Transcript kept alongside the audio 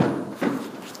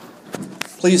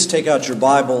Please take out your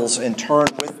Bibles and turn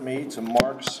with me to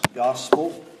Mark's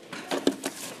Gospel.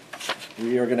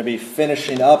 We are going to be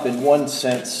finishing up in one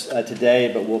sense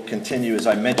today, but we'll continue, as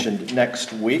I mentioned,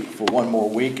 next week for one more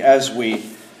week. As we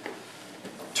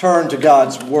turn to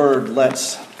God's Word,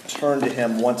 let's turn to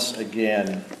Him once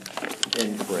again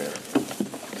in prayer.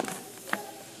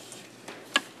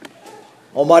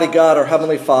 Almighty God, our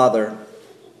Heavenly Father,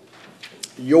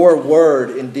 your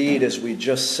Word, indeed, as we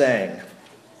just sang,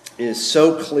 is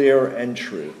so clear and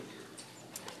true.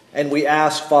 And we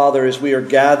ask, Father, as we are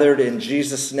gathered in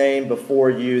Jesus' name before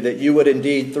you, that you would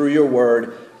indeed, through your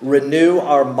word, renew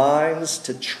our minds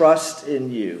to trust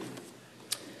in you.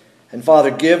 And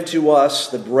Father, give to us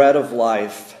the bread of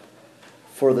life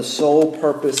for the sole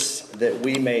purpose that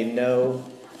we may know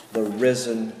the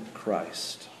risen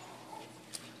Christ.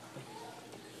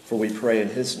 For we pray in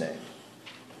his name.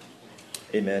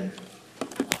 Amen.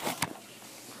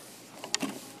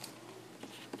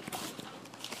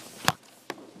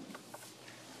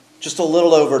 Just a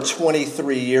little over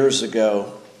 23 years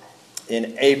ago,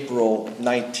 in April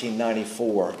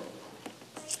 1994,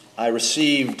 I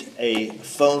received a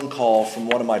phone call from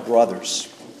one of my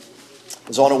brothers. It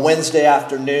was on a Wednesday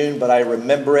afternoon, but I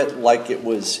remember it like it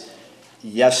was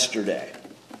yesterday.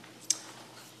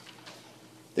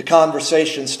 The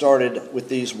conversation started with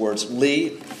these words: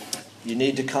 "Lee, you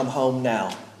need to come home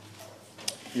now.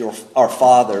 Our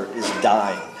father is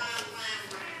dying."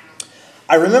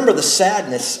 I remember the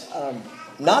sadness,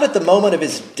 not at the moment of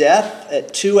his death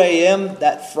at 2 a.m.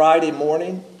 that Friday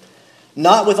morning,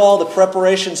 not with all the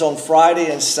preparations on Friday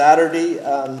and Saturday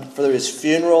for his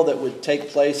funeral that would take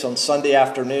place on Sunday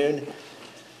afternoon,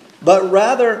 but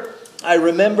rather I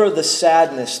remember the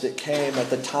sadness that came at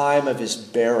the time of his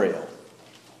burial,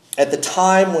 at the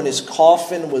time when his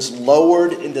coffin was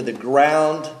lowered into the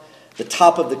ground, the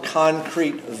top of the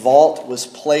concrete vault was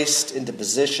placed into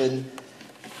position,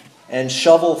 and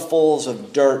shovelfuls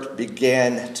of dirt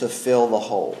began to fill the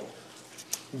hole.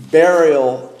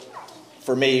 Burial,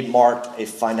 for me, marked a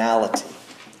finality.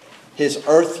 His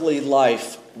earthly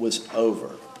life was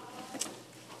over.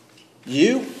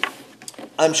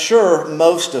 I'm sure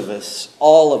most of us,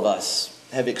 all of us,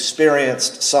 have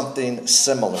experienced something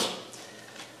similar.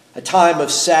 A time of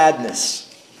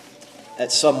sadness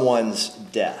at someone's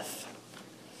death.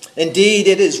 Indeed,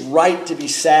 it is right to be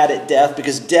sad at death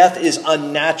because death is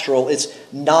unnatural. It's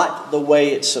not the way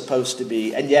it's supposed to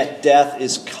be. And yet death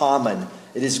is common.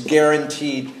 It is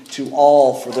guaranteed to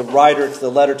all. For the writer to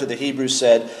the letter to the Hebrews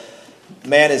said,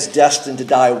 man is destined to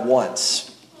die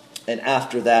once, and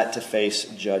after that to face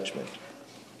judgment.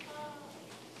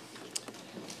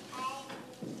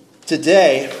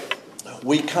 Today,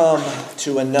 we come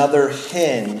to another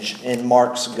hinge in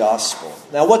Mark's Gospel.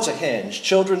 Now, what's a hinge?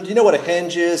 Children, do you know what a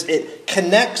hinge is? It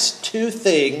connects two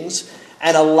things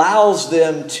and allows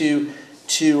them to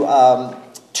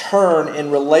turn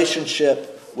in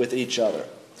relationship with each other.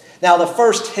 Now, the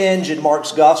first hinge in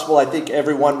Mark's Gospel, I think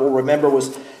everyone will remember,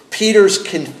 was Peter's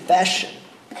confession.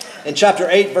 In chapter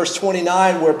 8, verse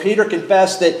 29, where Peter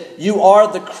confessed that you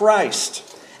are the Christ.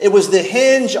 It was the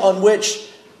hinge on which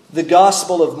the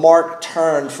Gospel of Mark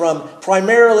turned from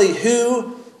primarily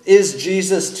who is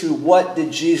Jesus to what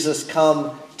did Jesus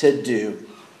come to do.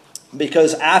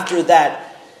 Because after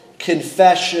that,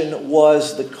 confession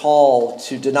was the call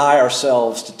to deny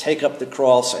ourselves, to take up the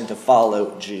cross, and to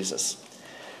follow Jesus.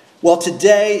 Well,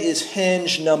 today is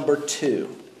hinge number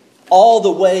 2. All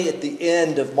the way at the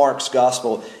end of Mark's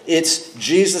Gospel, it's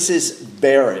Jesus'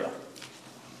 burial.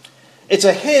 It's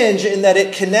a hinge in that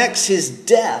it connects his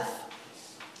death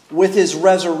with his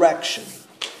resurrection.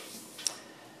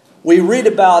 We read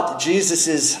about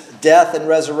Jesus' death and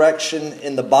resurrection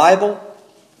in the Bible,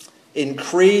 in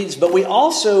creeds, but we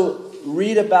also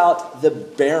read about the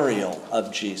burial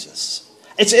of Jesus.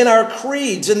 It's in our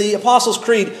creeds. In the Apostles'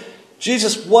 Creed,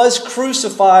 Jesus was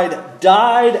crucified,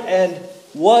 died, and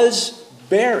was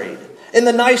buried. In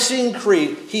the Nicene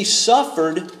Creed, he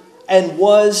suffered and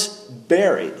was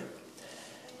buried.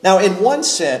 Now, in one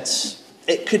sense,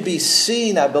 it could be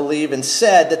seen, I believe, and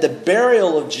said that the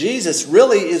burial of Jesus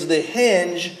really is the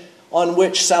hinge on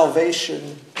which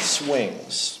salvation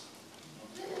swings.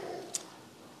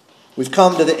 We've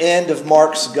come to the end of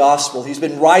Mark's Gospel. He's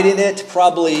been writing it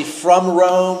probably from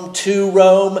Rome to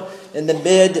Rome in the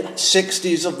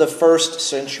mid-60s of the first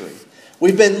century.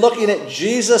 We've been looking at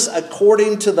Jesus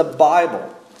according to the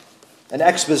Bible, an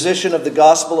exposition of the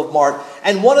Gospel of Mark.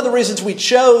 And one of the reasons we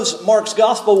chose Mark's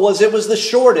Gospel was it was the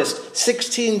shortest,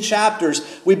 16 chapters.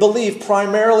 We believe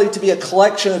primarily to be a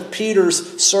collection of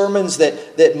Peter's sermons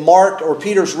that Mark, or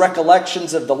Peter's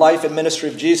recollections of the life and ministry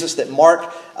of Jesus that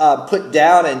Mark put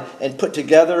down and put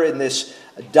together in this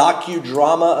a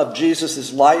docudrama of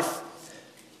Jesus' life.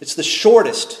 It's the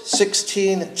shortest,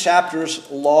 16 chapters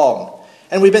long.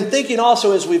 And we've been thinking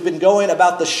also as we've been going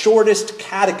about the shortest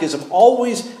catechism,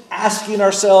 always asking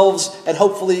ourselves and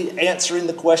hopefully answering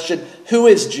the question, who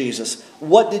is Jesus?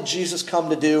 What did Jesus come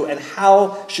to do? And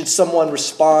how should someone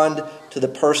respond to the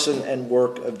person and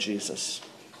work of Jesus?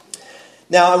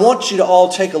 Now, I want you to all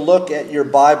take a look at your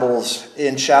Bibles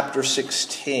in chapter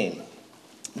 16.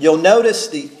 You'll notice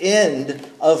the end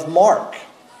of Mark.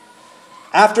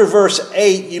 After verse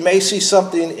 8, you may see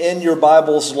something in your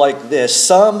Bibles like this.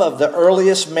 Some of the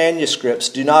earliest manuscripts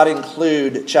do not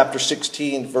include chapter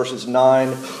 16, verses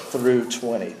 9 through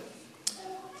 20.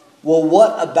 Well,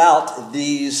 what about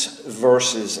these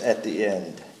verses at the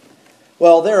end?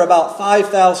 Well, there are about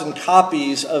 5,000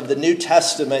 copies of the New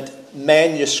Testament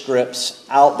manuscripts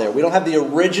out there. We don't have the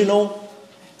original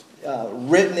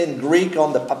written in Greek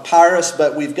on the papyrus,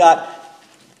 but we've got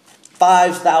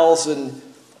 5,000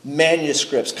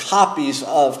 manuscripts, copies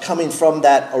of coming from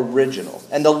that original.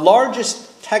 And the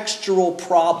largest textual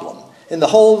problem in the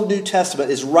whole New Testament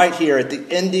is right here at the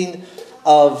ending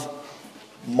of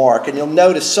Mark. And you'll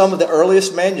notice some of the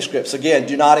earliest manuscripts, again,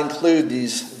 do not include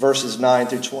these verses 9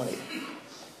 through 20.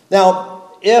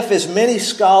 Now, if, as many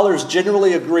scholars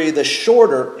generally agree, the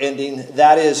shorter ending,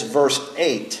 that is verse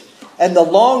 8, and the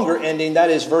longer ending,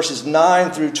 that is verses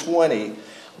 9 through 20,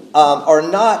 are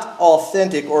not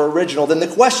authentic or original, then the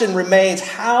question remains,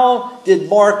 how did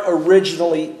Mark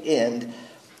originally end?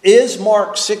 Is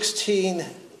Mark 16,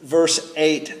 verse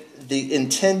 8, the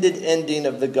intended ending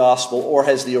of the gospel, or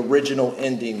has the original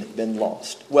ending been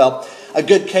lost? Well, a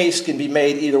good case can be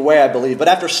made either way, I believe. But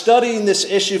after studying this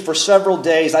issue for several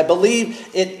days, I believe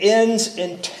it ends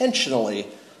intentionally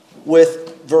with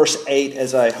verse 8,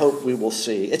 as I hope we will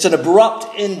see. It's an abrupt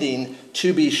ending,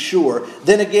 to be sure.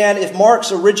 Then again, if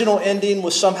Mark's original ending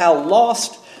was somehow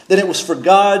lost, then it was for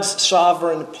God's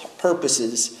sovereign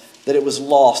purposes that it was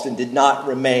lost and did not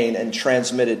remain and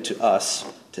transmitted to us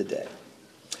today.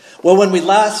 Well, when we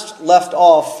last left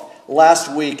off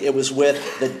last week, it was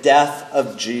with the death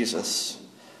of Jesus.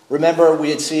 Remember, we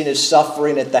had seen his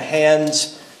suffering at the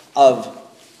hands of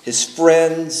his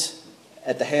friends,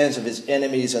 at the hands of his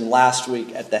enemies, and last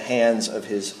week at the hands of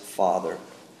his Father.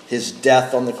 His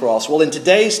death on the cross. Well, in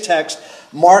today's text,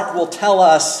 Mark will tell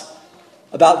us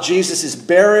about Jesus'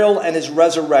 burial and his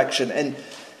resurrection. And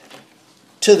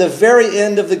to the very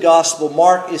end of the gospel,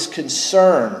 Mark is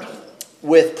concerned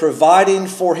with providing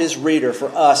for his reader, for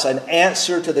us, an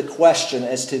answer to the question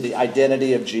as to the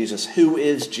identity of Jesus. Who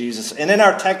is Jesus? And in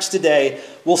our text today,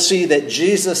 we'll see that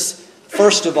Jesus,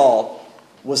 first of all,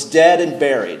 was dead and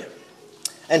buried.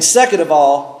 And second of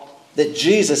all, that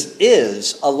Jesus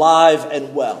is alive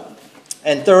and well.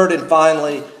 And third and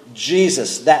finally,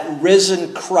 Jesus, that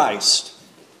risen Christ,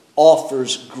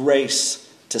 offers grace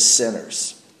to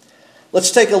sinners.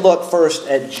 Let's take a look first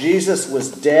at Jesus was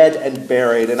dead and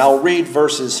buried. And I'll read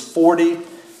verses 40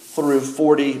 through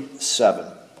 47.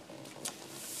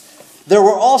 There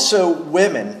were also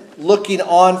women looking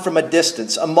on from a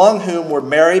distance, among whom were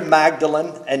Mary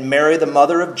Magdalene and Mary the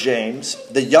mother of James,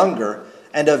 the younger,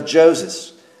 and of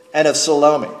Joseph, and of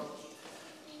Salome.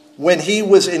 When he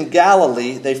was in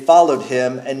Galilee, they followed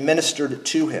him and ministered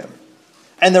to him.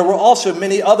 And there were also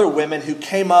many other women who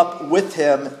came up with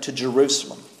him to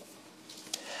Jerusalem.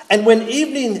 And when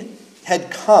evening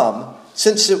had come,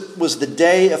 since it was the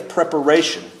day of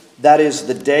preparation, that is,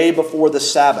 the day before the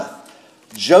Sabbath,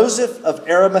 Joseph of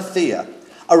Arimathea,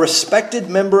 a respected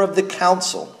member of the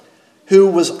council, who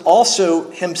was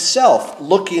also himself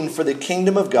looking for the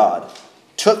kingdom of God,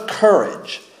 took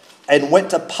courage and went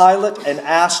to Pilate and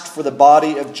asked for the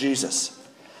body of Jesus.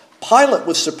 Pilate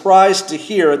was surprised to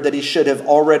hear that he should have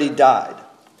already died.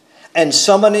 And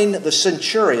summoning the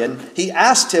centurion, he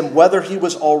asked him whether he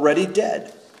was already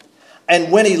dead.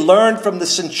 And when he learned from the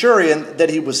centurion that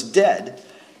he was dead,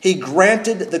 he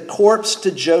granted the corpse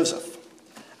to Joseph.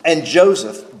 And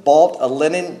Joseph bought a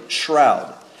linen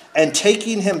shroud, and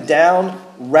taking him down,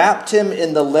 wrapped him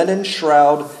in the linen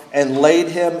shroud and laid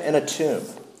him in a tomb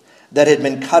that had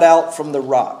been cut out from the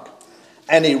rock.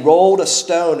 And he rolled a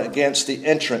stone against the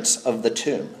entrance of the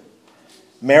tomb.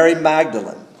 Mary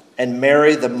Magdalene and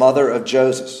Mary, the mother of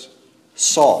Joseph,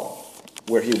 saw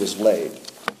where he was laid.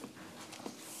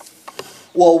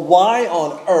 Well, why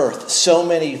on earth so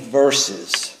many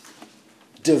verses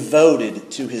devoted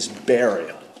to his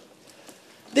burial?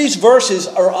 These verses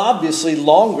are obviously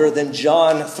longer than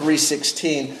John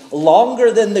 3:16,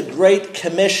 longer than the Great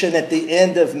Commission at the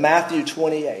end of Matthew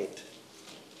 28.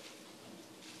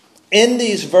 In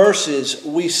these verses,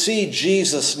 we see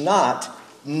Jesus not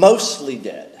mostly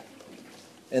dead.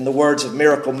 In the words of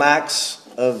Miracle Max,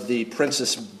 of the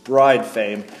Princess Bride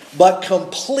fame, but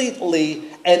completely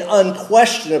and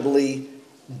unquestionably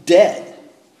dead.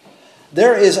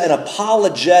 There is an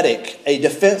apologetic, a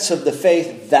defense of the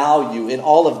faith value in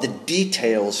all of the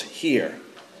details here.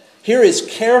 Here is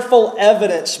careful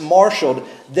evidence marshaled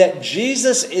that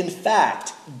Jesus, in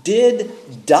fact, did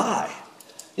die.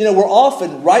 You know, we're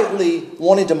often rightly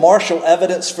wanting to marshal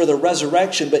evidence for the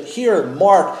resurrection, but here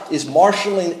Mark is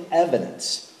marshaling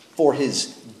evidence for his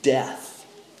death.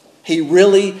 He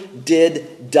really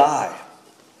did die.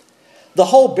 The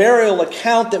whole burial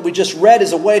account that we just read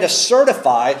is a way to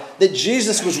certify that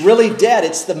Jesus was really dead.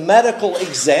 It's the medical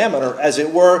examiner, as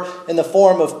it were, in the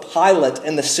form of Pilate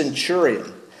and the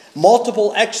centurion.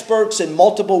 Multiple experts and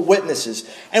multiple witnesses.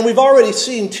 And we've already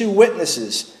seen two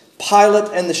witnesses,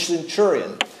 Pilate and the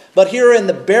centurion. But here in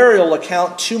the burial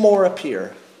account, two more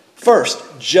appear.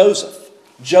 First, Joseph.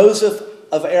 Joseph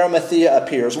of Arimathea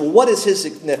appears. Well, what is his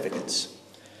significance?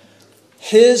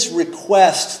 His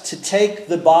request to take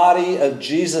the body of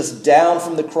Jesus down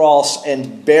from the cross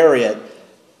and bury it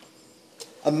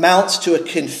amounts to a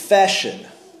confession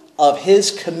of his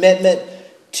commitment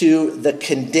to the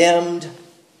condemned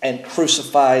and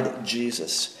crucified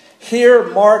Jesus. Here,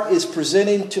 Mark is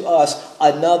presenting to us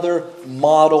another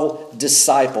model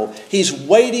disciple. He's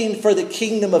waiting for the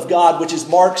kingdom of God, which is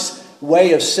Mark's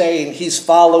way of saying he's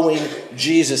following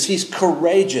Jesus. He's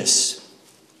courageous.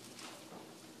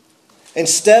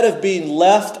 Instead of being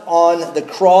left on the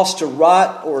cross to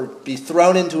rot or be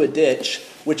thrown into a ditch,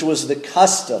 which was the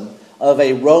custom of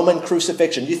a Roman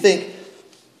crucifixion. You think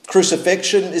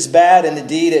crucifixion is bad, and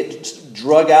indeed it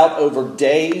drug out over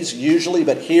days usually,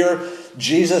 but here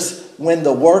Jesus, when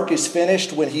the work is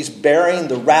finished, when he's bearing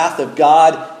the wrath of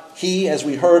God, he, as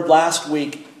we heard last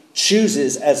week,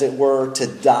 chooses, as it were, to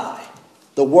die.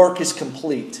 The work is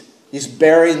complete. He's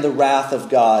bearing the wrath of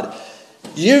God.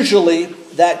 Usually,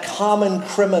 that common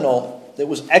criminal that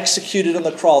was executed on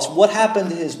the cross, what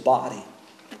happened to his body?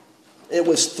 It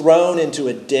was thrown into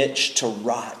a ditch to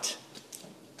rot.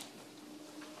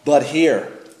 But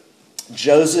here,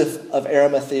 Joseph of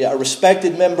Arimathea, a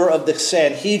respected member of the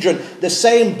Sanhedrin, the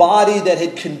same body that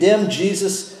had condemned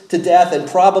Jesus to death, and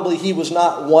probably he was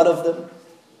not one of them,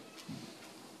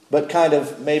 but kind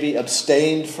of maybe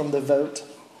abstained from the vote,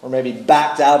 or maybe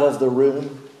backed out of the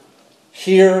room.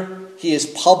 Here, he is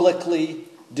publicly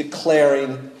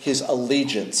declaring his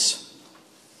allegiance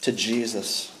to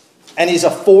Jesus. And he's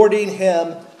affording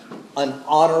him an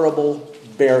honorable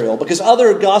burial. Because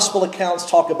other gospel accounts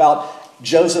talk about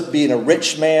Joseph being a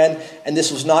rich man, and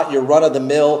this was not your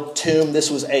run-of-the-mill tomb. This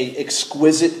was an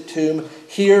exquisite tomb.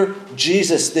 Here,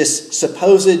 Jesus, this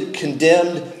supposed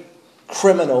condemned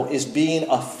criminal, is being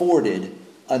afforded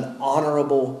an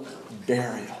honorable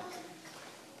burial.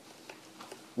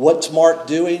 What's Mark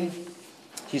doing?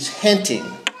 He's hinting.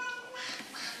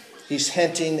 He's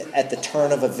hinting at the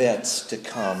turn of events to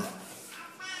come.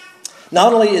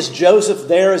 Not only is Joseph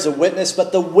there as a witness,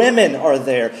 but the women are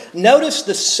there. Notice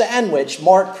the sandwich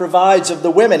Mark provides of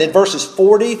the women in verses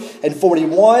 40 and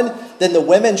 41. Then the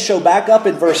women show back up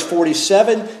in verse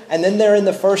 47. And then they're in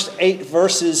the first 8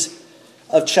 verses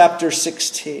of chapter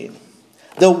 16.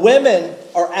 The women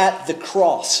are at the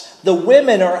cross. The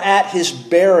women are at his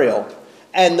burial.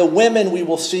 And the women, we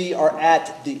will see, are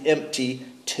at the empty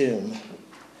tomb.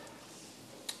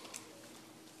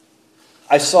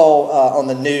 I saw on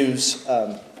the news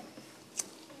of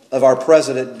our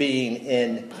president being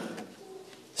in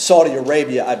Saudi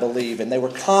Arabia, I believe, and they were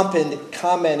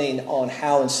commenting on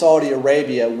how in Saudi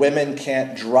Arabia women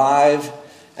can't drive,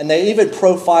 and they even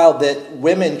profiled that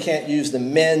women can't use the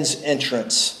men's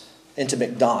entrance into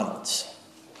McDonald's.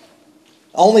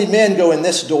 Only men go in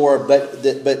this door,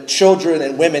 but children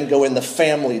and women go in the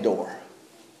family door.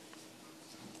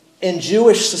 In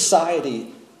Jewish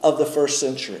society of the first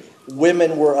century,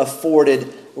 women were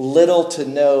afforded little to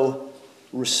no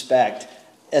respect,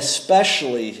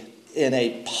 especially in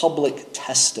a public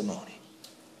testimony.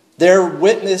 Their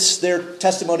witness, their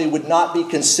testimony would not be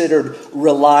considered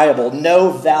reliable,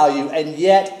 no value. And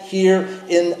yet here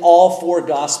in all 4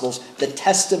 Gospels, the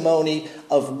testimony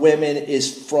of women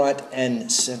is front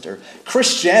and center.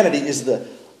 Christianity is the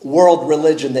world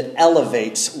religion that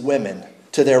elevates women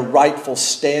to their rightful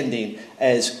standing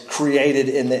as created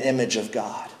in the image of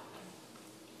God.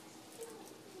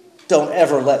 Don't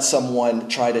ever let someone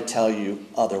try to tell you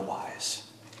otherwise.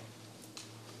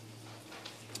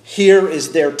 Here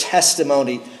is their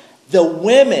testimony. The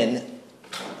women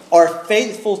are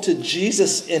faithful to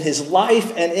Jesus in his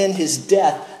life and in his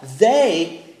death.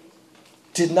 They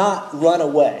did not run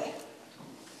away.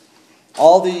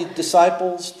 All the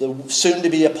disciples, the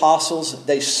soon-to-be apostles,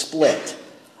 they split.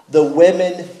 The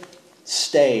women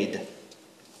stayed.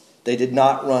 They did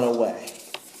not run away.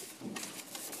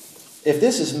 If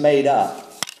this is made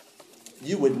up,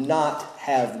 you would not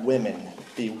have women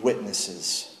be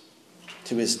witnesses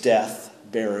to his death,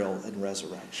 burial, and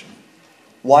resurrection.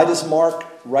 Why does Mark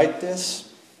write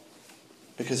this?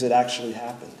 Because it actually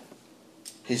happened.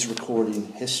 He's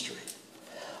recording history.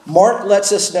 Mark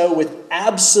lets us know with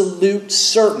absolute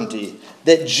certainty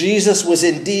that Jesus was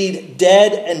indeed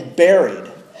dead and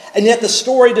buried. And yet the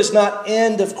story does not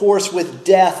end, of course, with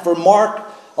death. For Mark,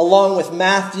 along with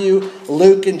Matthew,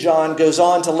 Luke, and John, goes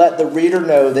on to let the reader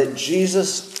know that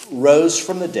Jesus rose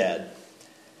from the dead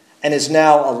and is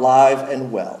now alive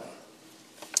and well.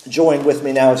 Join with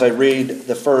me now as I read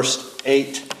the first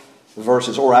 8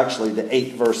 verses, or actually the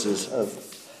 8 verses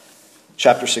of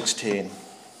chapter 16.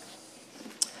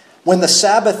 When the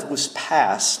Sabbath was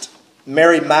past,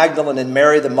 Mary Magdalene and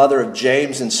Mary, the mother of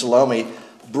James and Salome,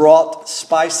 brought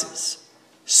spices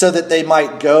so that they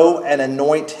might go and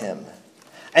anoint him.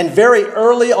 And very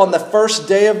early on the first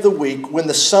day of the week, when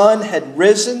the sun had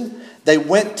risen, they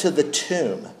went to the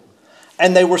tomb.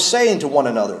 And they were saying to one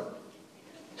another,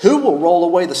 "Who will roll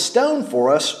away the stone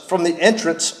for us from the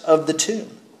entrance of the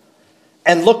tomb?"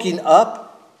 And looking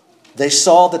up, they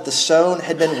saw that the stone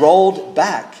had been rolled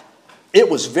back. It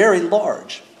was very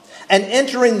large. And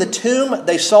entering the tomb,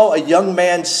 they saw a young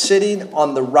man sitting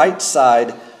on the right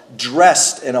side,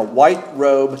 dressed in a white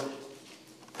robe,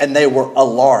 and they were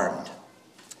alarmed.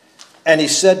 And he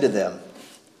said to them,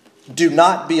 "Do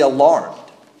not be alarmed.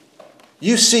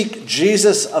 You seek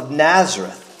Jesus of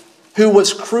Nazareth, who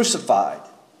was crucified.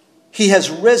 He has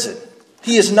risen.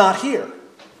 He is not here.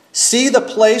 See the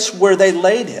place where they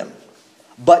laid him.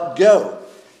 But go,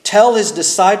 tell his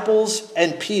disciples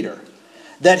and Peter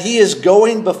that he is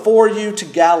going before you to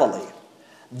Galilee.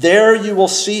 There you will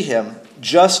see him,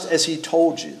 just as he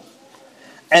told you."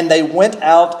 And they went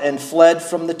out and fled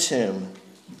from the tomb,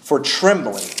 for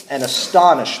trembling and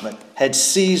astonishment had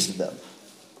seized them.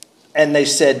 And they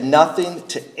said nothing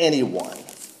to anyone,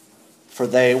 for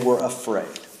they were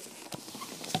afraid.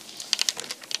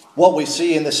 What we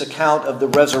see in this account of the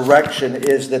resurrection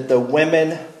is that the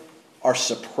women are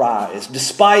surprised.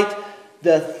 Despite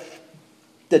the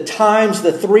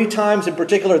 3 times in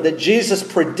particular that Jesus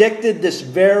predicted this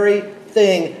very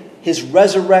thing, his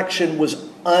resurrection was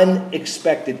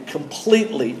unexpected,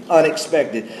 completely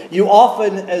unexpected. You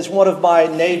often, as one of my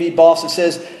Navy bosses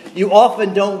says, you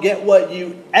often don't get what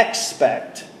you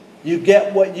expect. You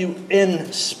get what you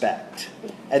inspect.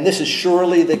 And this is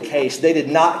surely the case. They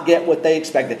did not get what they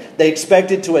expected. They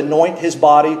expected to anoint his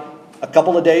body a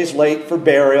couple of days late for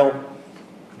burial.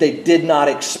 They did not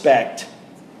expect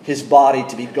his body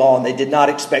to be gone. They did not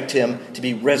expect him to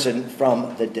be risen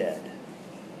from the dead.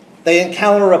 They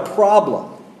encounter a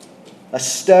problem, a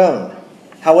stone.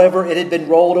 However, it had been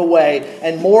rolled away.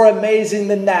 And more amazing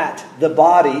than that, the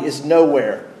body is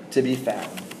nowhere to be found.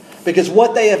 Because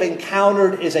what they have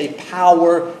encountered is a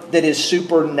power that is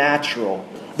supernatural.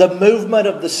 The movement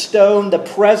of the stone, the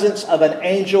presence of an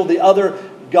angel. The other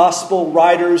gospel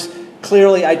writers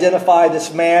clearly identify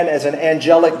this man as an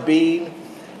angelic being.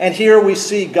 And here we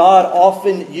see God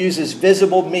often uses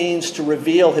visible means to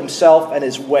reveal himself and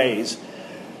his ways.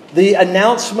 The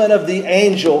announcement of the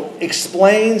angel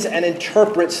explains and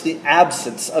interprets the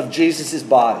absence of Jesus'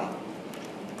 body.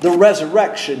 The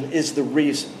resurrection is the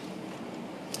reason.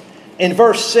 In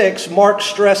verse 6, Mark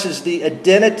stresses the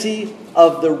identity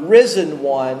of the risen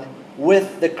one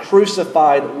with the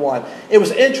crucified one. It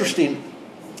was interesting.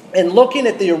 In looking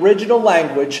at the original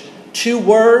language, 2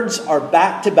 words are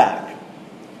back to back.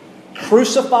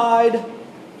 Crucified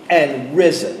and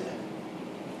risen.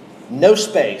 No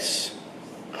space.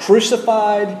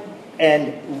 Crucified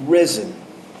and risen.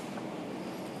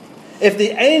 If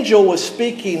the angel was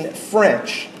speaking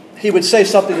French, he would say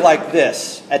something like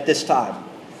this at this time.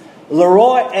 Le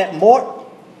roi est mort,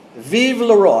 vive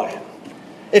le roi.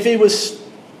 If he was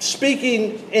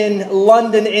speaking in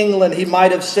London, England, he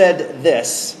might have said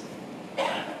this.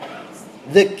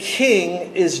 The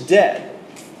king is dead.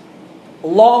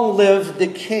 Long live the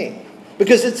king.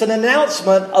 Because it's an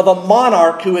announcement of a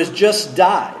monarch who has just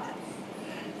died.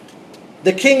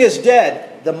 The king is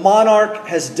dead. The monarch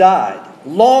has died.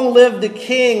 Long live the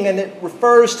king, and it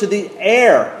refers to the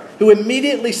heir who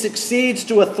immediately succeeds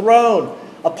to a throne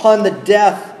upon the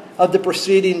death of the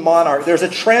preceding monarch. There's a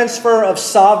transfer of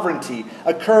sovereignty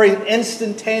occurring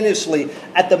instantaneously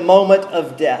at the moment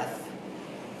of death.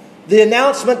 The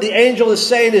announcement the angel is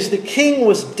saying is the king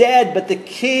was dead, but the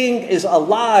king is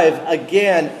alive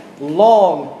again.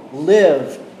 Long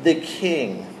live the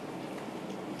king.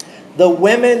 The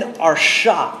women are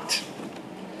shocked.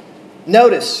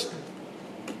 Notice,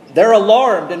 They're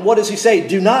alarmed. And what does he say?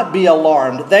 Do not be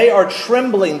alarmed. They are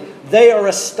trembling. They are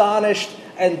astonished.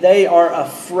 And they are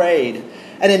afraid.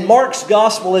 And in Mark's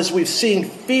gospel, as we've seen,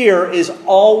 fear is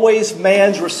always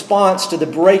man's response to the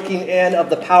breaking in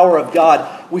of the power of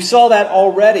God. We saw that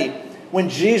already when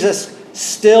Jesus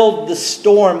stilled the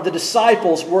storm. The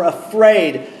disciples were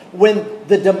afraid. When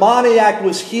the demoniac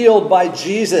was healed by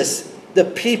Jesus, the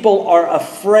people are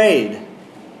afraid.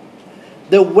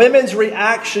 The women's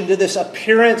reaction to this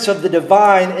appearance of the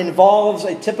divine involves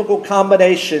a typical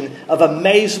combination of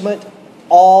amazement,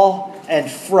 awe, and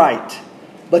fright.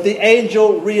 But the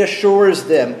angel reassures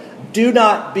them, do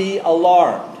not be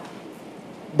alarmed.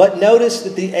 But notice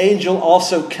that the angel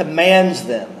also commands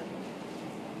them,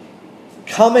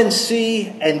 come and see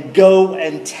and go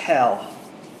and tell.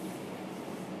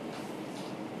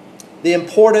 The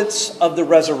importance of the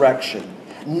resurrection.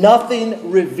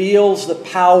 Nothing reveals the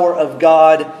power of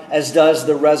God as does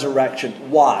the resurrection.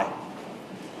 Why?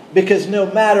 Because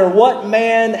no matter what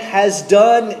man has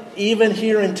done, even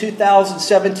here in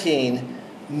 2017,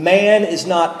 man is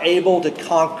not able to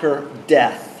conquer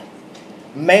death.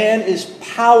 Man is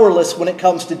powerless when it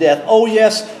comes to death. Oh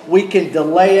yes, we can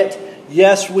delay it.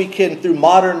 Yes, we can, through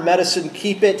modern medicine,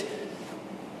 keep it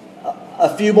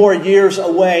a few more years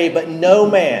away. But no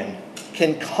man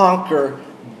can conquer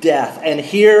death. And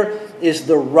here is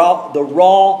the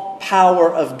raw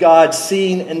power of God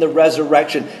seen in the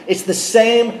resurrection. It's the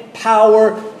same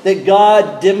power that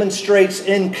God demonstrates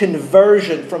in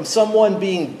conversion, from someone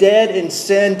being dead in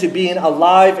sin to being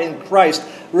alive in Christ.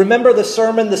 Remember the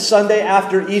sermon the Sunday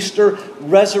after Easter,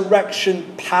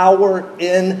 resurrection power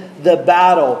in the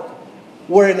battle.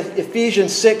 Where in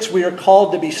Ephesians 6 we are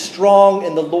called to be strong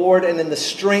in the Lord and in the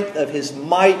strength of His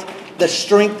might. The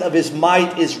strength of His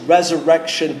might is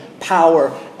resurrection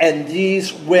power. And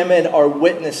these women are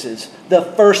witnesses, the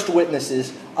first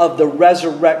witnesses of the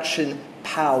resurrection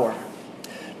power.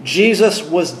 Jesus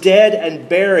was dead and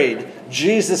buried.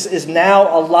 Jesus is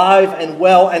now alive and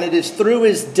well. And it is through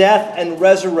His death and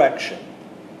resurrection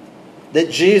that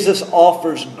Jesus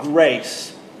offers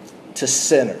grace to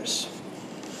sinners.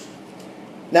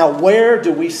 Now, where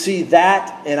do we see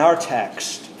that in our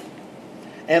text?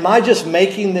 Am I just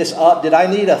making this up? Did I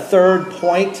need a third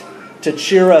point to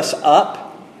cheer us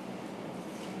up?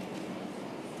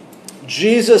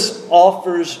 Jesus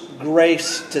offers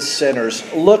grace to sinners.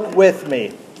 Look with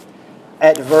me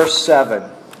at verse 7.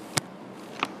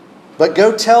 But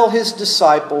go tell His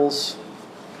disciples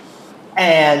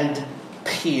and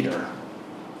Peter.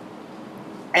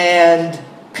 And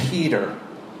Peter.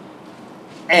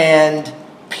 And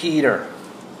Peter.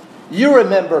 You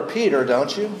remember Peter,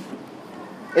 don't you?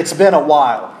 It's been a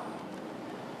while.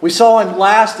 We saw him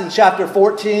last in chapter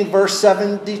 14, verse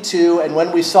 72. And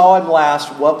when we saw him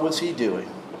last, what was he doing?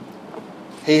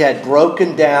 He had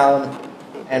broken down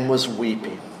and was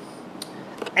weeping.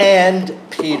 And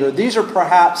Peter. These are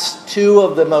perhaps two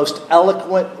of the most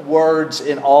eloquent words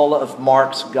in all of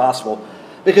Mark's gospel,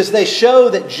 because they show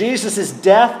that Jesus'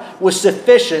 death was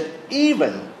sufficient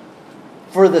even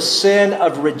for the sin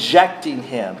of rejecting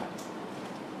Him,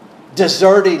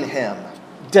 deserting Him,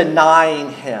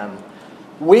 denying Him.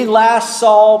 We last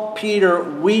saw Peter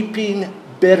weeping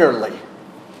bitterly,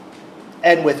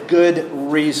 and with good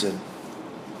reason.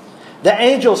 The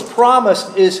angel's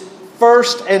promise is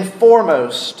first and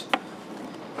foremost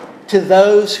to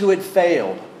those who had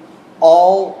failed,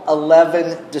 all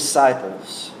 11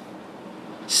 disciples.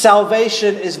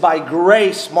 Salvation is by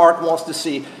grace, Mark wants to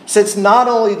see, since not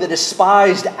only the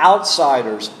despised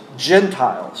outsiders,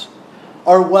 Gentiles,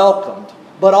 are welcomed,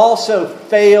 but also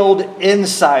failed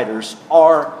insiders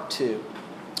are too.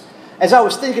 As I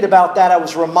was thinking about that, I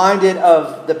was reminded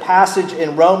of the passage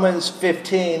in Romans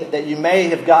 15 that you may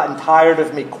have gotten tired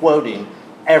of me quoting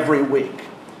every week.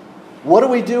 What are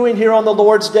we doing here on the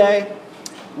Lord's Day?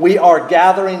 We are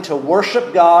gathering to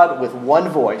worship God with one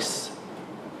voice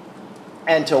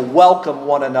and to welcome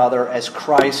one another as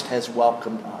Christ has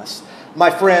welcomed us. My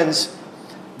friends,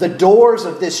 the doors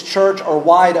of this church are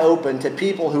wide open to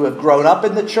people who have grown up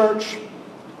in the church,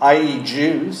 i.e.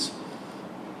 Jews,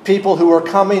 people who are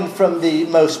coming from the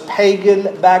most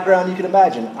pagan background you can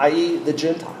imagine, i.e. the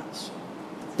Gentiles.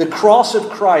 The cross of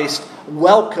Christ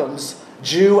welcomes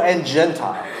Jew and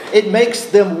Gentile. It makes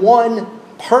them one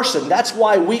person. That's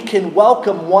why we can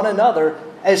welcome one another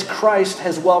as Christ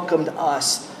has welcomed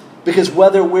us. Because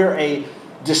whether we're a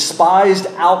despised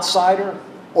outsider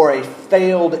or a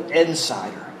failed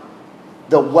insider,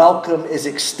 the welcome is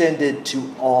extended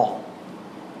to all.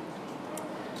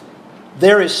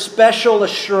 There is special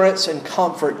assurance and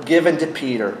comfort given to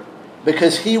Peter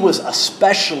because he was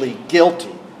especially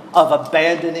guilty of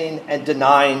abandoning and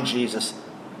denying Jesus.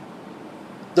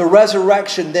 The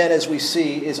resurrection then, as we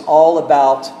see, is all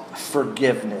about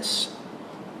forgiveness.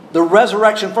 The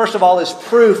resurrection, first of all, is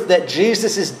proof that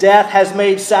Jesus' death has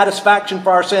made satisfaction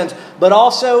for our sins. But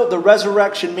also, the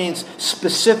resurrection means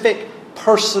specific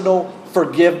personal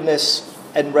forgiveness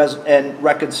and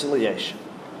reconciliation.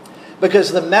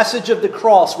 Because the message of the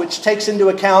cross, which takes into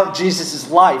account Jesus'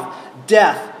 life,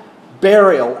 death,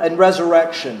 burial, and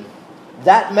resurrection,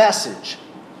 that message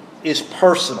is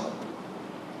personal.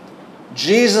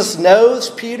 Jesus knows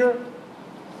Peter,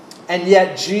 and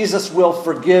yet Jesus will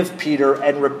forgive Peter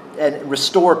and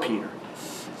restore Peter.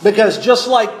 Because just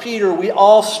like Peter, we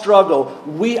all struggle.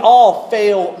 We all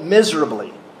fail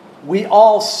miserably. We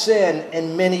all sin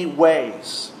in many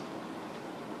ways.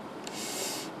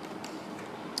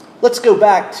 Let's go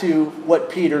back to what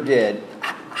Peter did.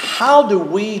 How do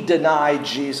we deny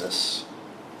Jesus?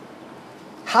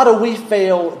 How do we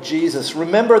fail Jesus?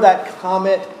 Remember that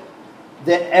comment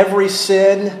that every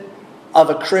sin of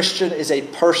a Christian is a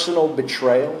personal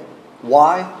betrayal?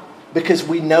 Why? Because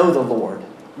we know the Lord.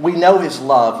 We know His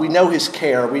love. We know His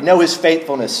care. We know His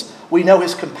faithfulness. We know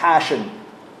His compassion.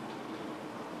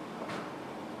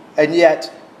 And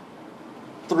yet,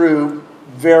 through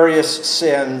various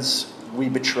sins, we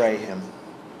betray Him.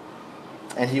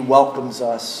 And He welcomes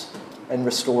us and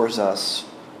restores us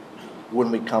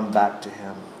when we come back to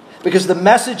Him. Because the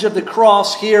message of the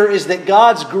cross here is that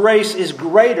God's grace is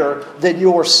greater than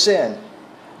your sin.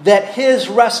 That His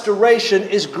restoration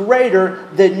is greater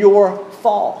than your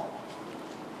fall.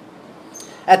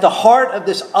 At the heart of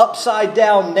this upside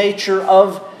down nature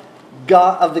of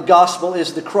the gospel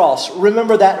is the cross.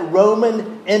 Remember that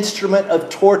Roman instrument of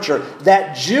torture,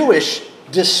 that Jewish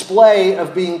display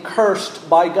of being cursed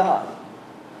by God.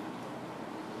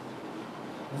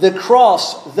 The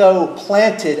cross, though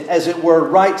planted, as it were,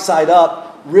 right side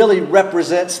up, really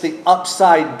represents the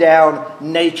upside down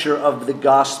nature of the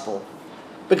gospel.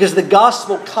 Because the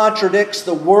gospel contradicts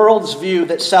the world's view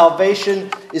that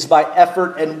salvation is by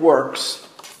effort and works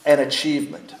and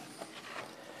achievement.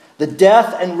 The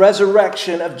death and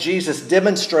resurrection of Jesus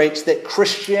demonstrates that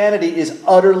Christianity is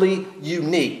utterly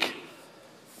unique.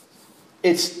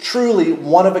 It's truly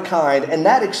one of a kind. And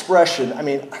that expression,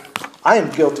 I am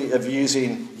guilty of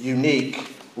using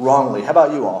unique wrongly. How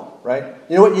about you all, right?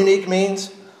 You know what unique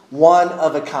means? One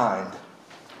of a kind.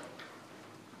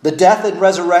 The death and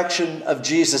resurrection of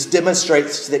Jesus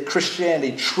demonstrates that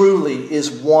Christianity truly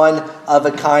is one of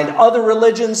a kind. Other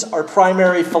religions are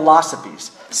primary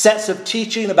philosophies, sets of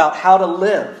teaching about how to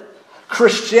live.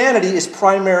 Christianity is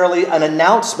primarily an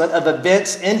announcement of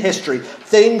events in history,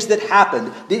 things that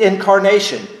happened, the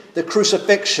incarnation, the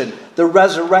crucifixion, the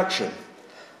resurrection.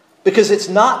 Because it's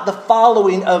not the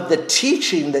following of the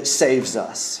teaching that saves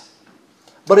us,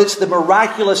 but it's the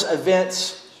miraculous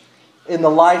events in the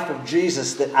life of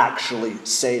Jesus that actually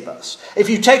save us. If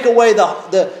you take away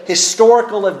the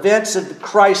historical events of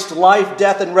Christ's life,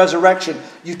 death, and resurrection,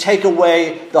 you take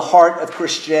away the heart of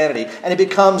Christianity. And it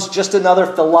becomes just another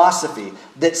philosophy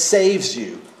that saves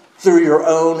you through your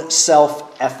own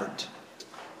self-effort.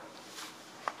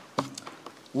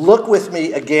 Look with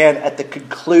me again at the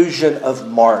conclusion of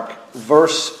Mark,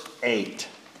 verse 8.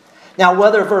 Now,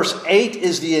 whether verse 8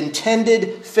 is the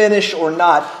intended finish or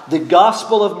not, the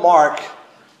Gospel of Mark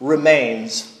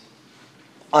remains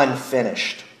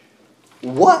unfinished.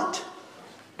 What?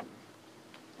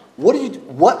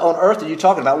 What on earth are you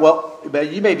talking about? Well,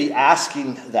 you may be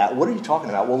asking that. What are you talking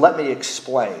about? Well, let me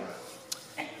explain.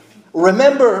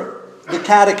 Remember the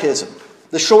catechism,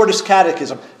 the shortest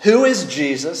catechism. Who is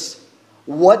Jesus?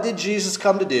 What did Jesus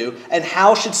come to do? And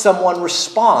how should someone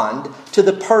respond to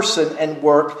the person and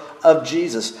work of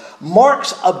Jesus?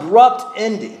 Mark's abrupt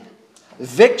ending.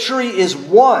 Victory is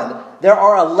won. There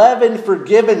are 11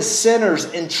 forgiven sinners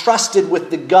entrusted with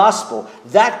the gospel.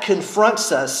 That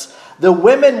confronts us. The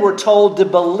women were told to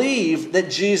believe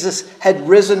that Jesus had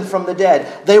risen from the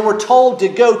dead. They were told to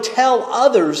go tell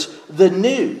others the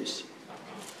news.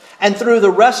 And through the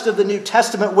rest of the New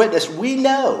Testament witness, we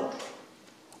know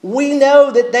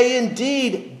that they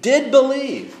indeed did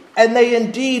believe, and they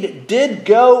indeed did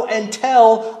go and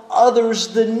tell others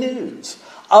the news,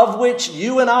 of which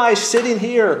you and I sitting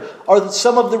here are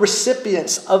some of the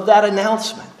recipients of that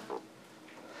announcement.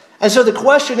 And so the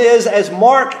question is, as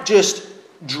Mark just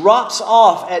drops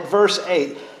off at verse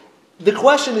 8, the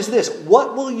question is this: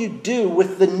 what will you do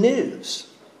with the news?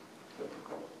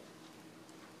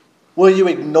 Will you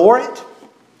ignore it?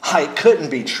 It couldn't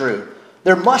be true.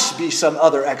 There must be some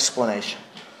other explanation.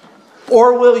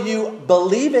 Or will you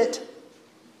believe it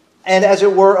and, as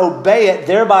it were, obey it,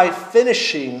 thereby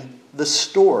finishing the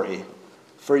story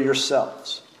for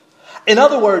yourselves? In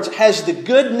other words, has the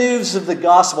good news of the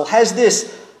gospel, has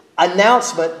this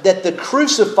announcement that the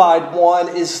crucified one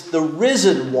is the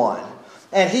risen one,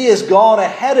 and he has gone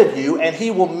ahead of you and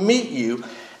he will meet you,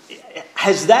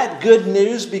 has that good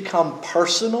news become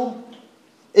personal?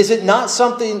 Is it not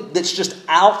something that's just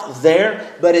out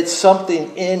there, but it's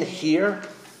something in here?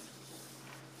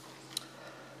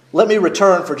 Let me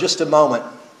return for just a moment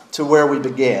to where we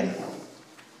began,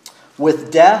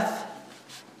 with death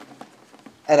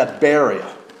and a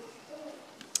burial.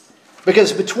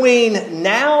 Because between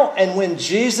now and when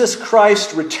Jesus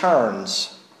Christ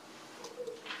returns,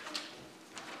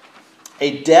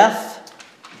 a death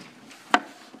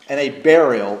and a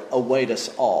burial await us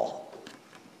all.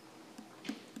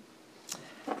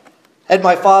 At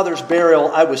my father's burial,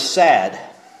 I was sad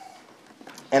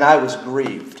and I was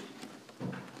grieved.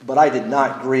 But I did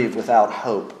not grieve without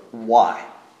hope. Why?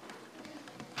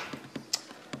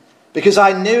 Because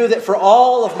I knew that for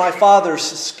all of my father's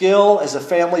skill as a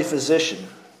family physician,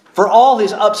 for all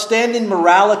his upstanding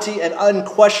morality and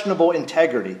unquestionable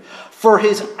integrity, for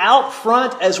his out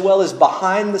front as well as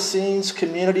behind the scenes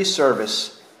community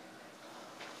service,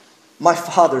 my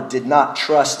father did not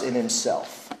trust in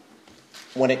himself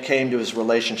when it came to his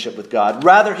relationship with God.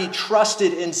 Rather, he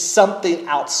trusted in something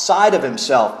outside of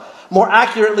himself. More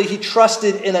accurately, he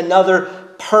trusted in another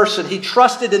person. He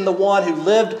trusted in the one who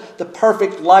lived the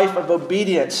perfect life of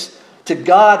obedience to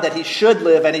God that he should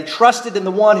live. And he trusted in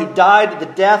the one who died the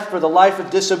death for the life of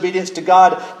disobedience to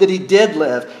God that he did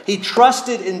live. He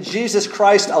trusted in Jesus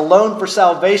Christ alone for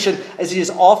salvation as he is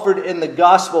offered in the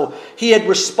gospel. He had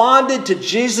responded to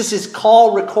Jesus'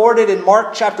 call recorded in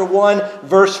Mark chapter 1,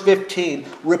 verse 15.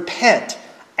 Repent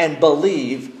and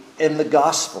believe in the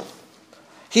gospel.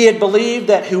 He had believed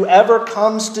that whoever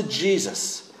comes to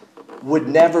Jesus would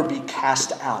never be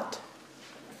cast out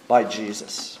by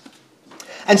Jesus.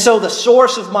 And so the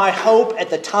source of my hope at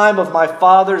the time of my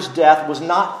father's death was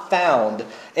not found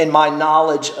in my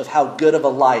knowledge of how good of a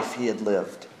life he had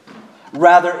lived.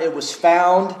 Rather, it was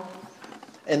found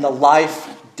in the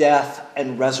life, death,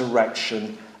 and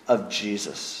resurrection of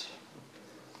Jesus.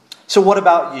 So what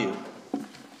about you?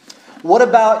 What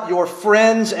about your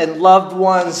friends and loved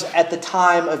ones at the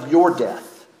time of your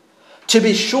death? To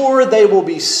be sure, they will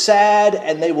be sad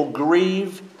and they will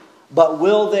grieve, but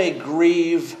will they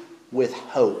grieve with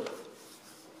hope?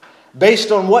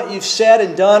 Based on what you've said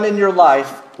and done in your life,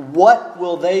 what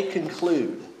will they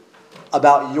conclude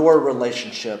about your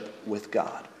relationship with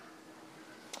God?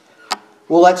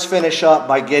 Well, let's finish up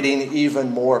by getting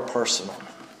even more personal.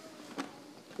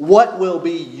 What will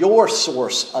be your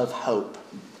source of hope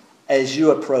as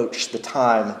you approach the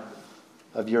time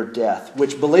of your death,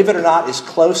 which, believe it or not, is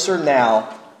closer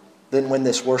now than when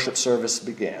this worship service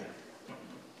began?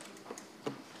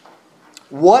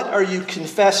 What are you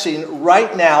confessing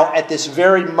right now at this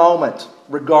very moment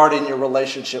regarding your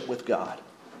relationship with God?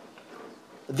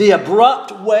 The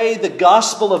abrupt way the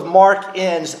Gospel of Mark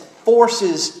ends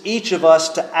forces each of us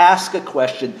to ask a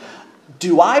question.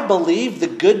 Do I believe the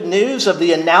good news of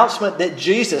the announcement that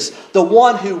Jesus, the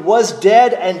one who was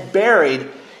dead and buried,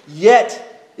 yet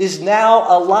is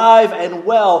now alive and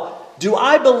well, do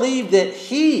I believe that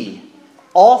he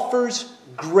offers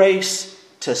grace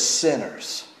to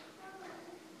sinners?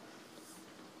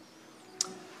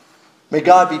 May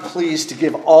God be pleased to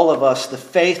give all of us the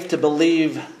faith to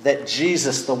believe that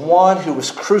Jesus, the one who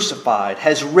was crucified,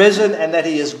 has risen and that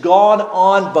he has gone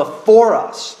on before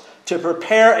us to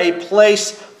prepare a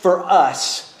place for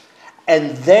us.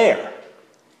 And there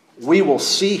we will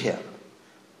see him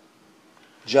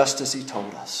just as he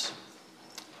told us.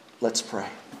 Let's pray.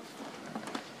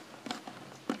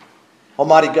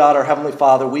 Almighty God, our Heavenly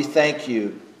Father, we thank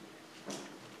you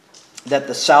that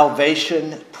the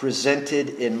salvation presented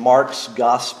in Mark's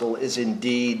gospel is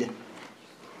indeed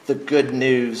the good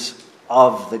news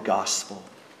of the gospel.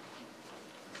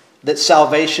 That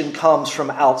salvation comes from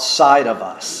outside of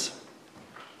us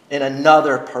in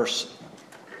another person.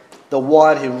 The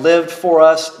one who lived for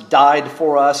us, died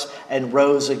for us, and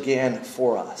rose again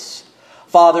for us.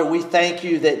 Father, we thank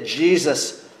you that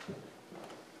Jesus,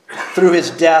 through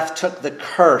his death, took the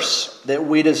curse that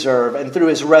we deserve. And through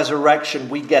his resurrection,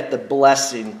 we get the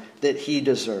blessing that he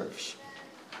deserves.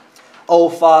 Oh,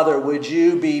 Father, would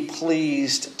you be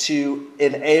pleased to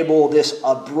enable this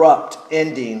abrupt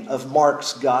ending of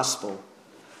Mark's gospel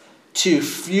to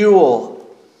fuel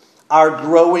our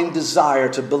growing desire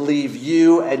to believe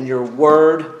you and your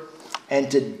word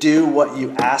and to do what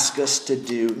you ask us to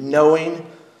do, knowing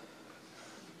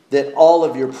that all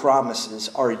of your promises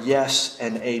are yes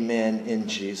and amen in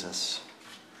Jesus.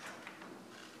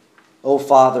 Oh,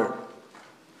 Father,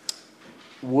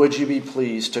 would you be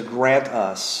pleased to grant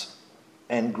us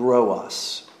and grow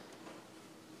us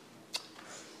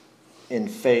in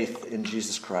faith in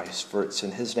Jesus Christ. For it's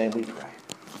in his name we pray.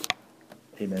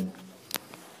 Amen.